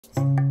Do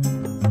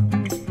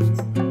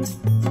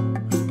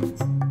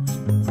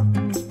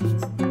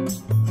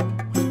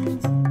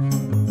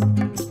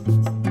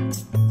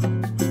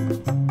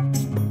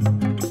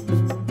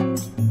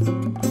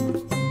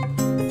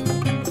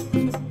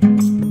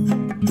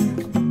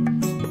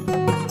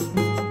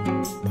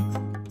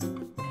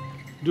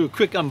a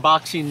quick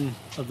unboxing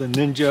of the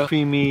Ninja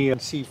Creami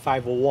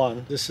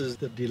NC501. This is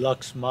the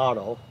deluxe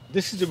model.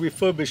 This is the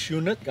refurbished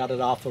unit. Got it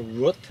off of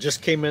Root.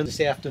 Just came in this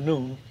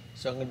afternoon.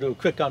 So I'm going to do a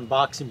quick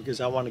unboxing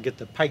because I want to get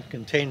the pint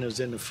containers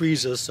in the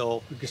freezer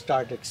so we can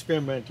start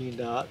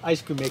experimenting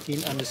ice cream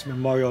making on this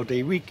Memorial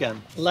Day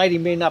weekend. The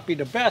lighting may not be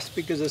the best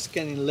because it's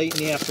getting late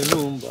in the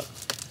afternoon, but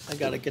I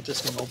got to get this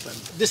thing open.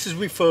 This is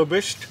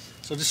refurbished.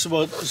 So this is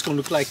what it's going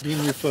to look like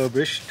being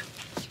refurbished.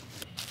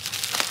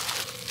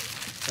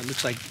 It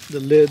looks like the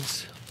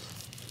lids,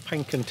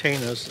 pint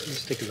containers.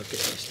 Let's take a look at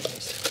these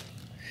things.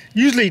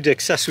 Usually the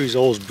accessories are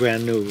always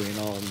brand new, you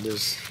know, and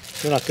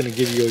they're not going to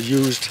give you a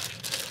used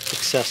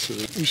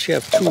accessory. We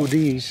should have two of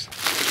these.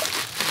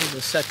 Here's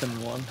the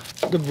second one.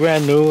 They're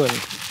brand new, and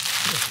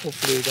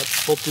hopefully we got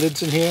both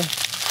lids in here.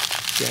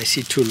 Yeah, I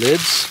see two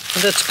lids.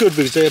 And that's good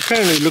because it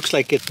apparently looks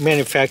like it's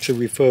manufactured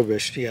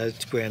refurbished. Yeah,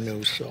 it's brand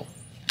new, so.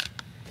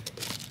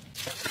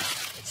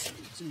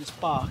 It's in this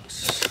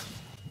box.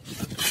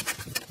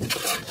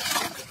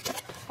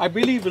 I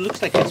believe it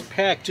looks like it's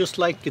packed just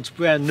like it's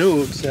brand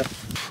new, except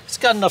it's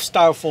got enough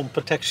styrofoam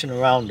protection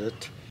around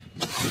it.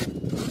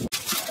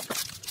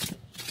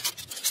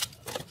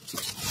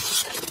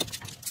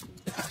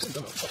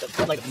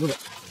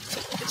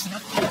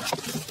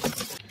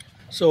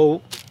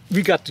 So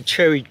we got the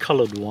cherry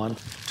colored one.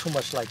 Too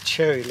much like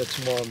cherry,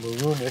 looks more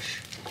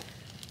maroonish.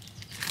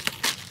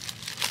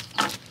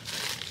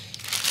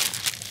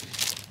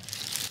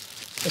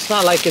 It's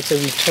not like it's a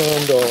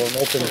returned or an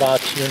open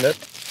box unit.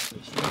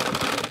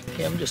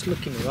 Okay, I'm just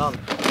looking around.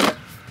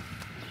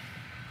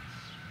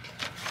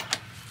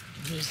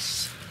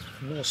 There's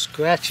no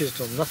scratches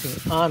or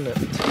nothing on it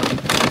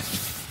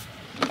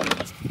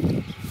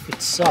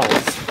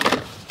itself.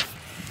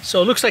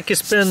 So it looks like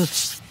it's been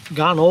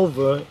gone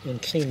over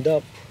and cleaned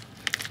up.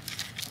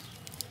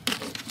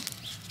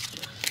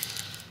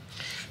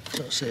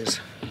 So it says,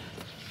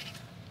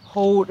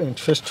 hold and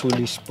twist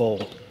release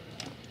bowl.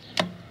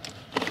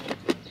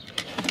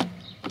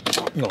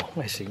 No,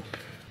 I see.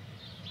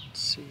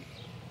 Let's see.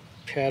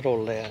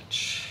 Paddle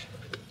latch.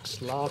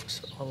 It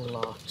locks,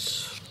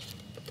 unlocks,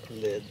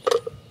 lid.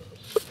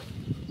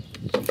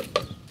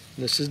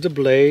 This is the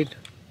blade.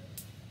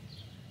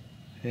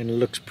 And it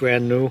looks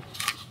brand new.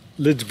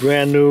 Lid's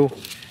brand new.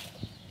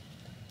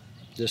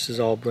 This is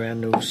all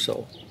brand new,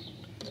 so.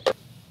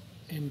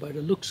 And by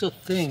the looks of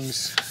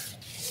things,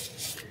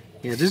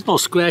 yeah, there's no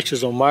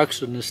scratches or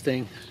marks on this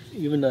thing.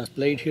 Even the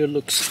blade here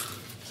looks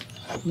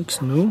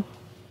new.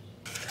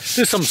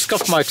 There's some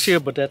scuff marks here,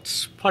 but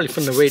that's probably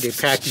from the way they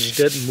packaged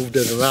it and moved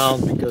it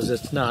around because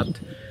it's not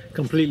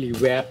completely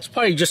wrapped. It's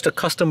probably just a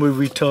customer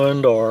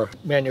returned or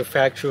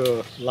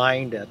manufacturer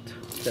line that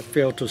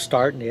failed to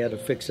start and they had to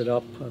fix it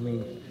up. I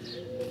mean,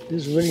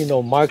 there's really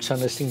no marks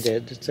on this thing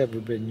that it's ever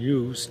been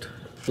used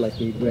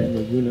like a brand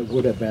new unit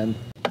would have been.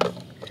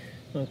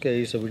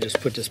 Okay, so we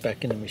just put this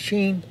back in the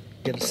machine,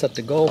 get it set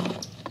to go.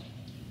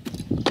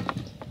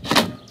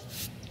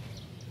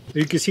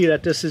 You can see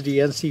that this is the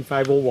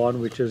NC501,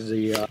 which is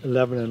the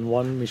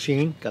 11-in-1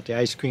 machine. Got the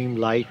ice cream,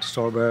 light,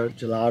 strawberry,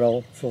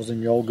 gelato,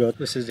 frozen yogurt.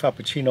 This is a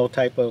cappuccino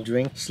type of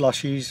drink,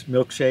 slushies,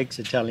 milkshakes,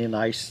 Italian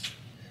ice.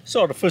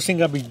 So the first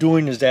thing I'll be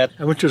doing is that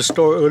I went to the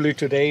store earlier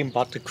today and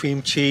bought the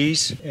cream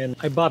cheese. And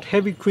I bought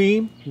heavy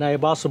cream and I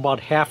also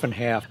bought half and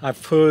half.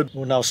 I've heard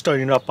when I was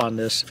starting up on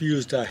this, if you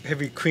use the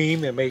heavy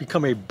cream, it may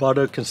become a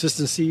butter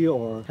consistency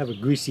or have a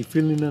greasy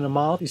feeling in the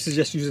mouth. This is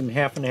just using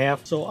half and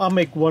half. So I'll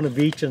make one of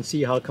each and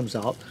see how it comes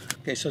out.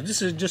 Okay, so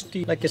this is just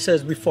the, like I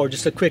said before,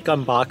 just a quick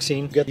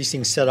unboxing. Get these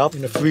things set up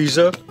in the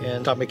freezer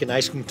and start making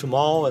ice cream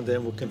tomorrow, and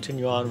then we'll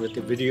continue on with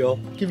the video.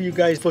 Give you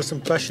guys first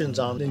impressions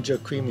on Ninja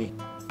Creami.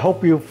 I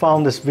hope you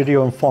found this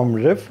video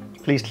informative.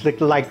 Please click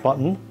the like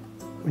button.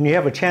 When you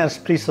have a chance,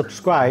 please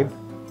subscribe,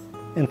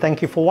 and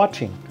thank you for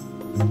watching.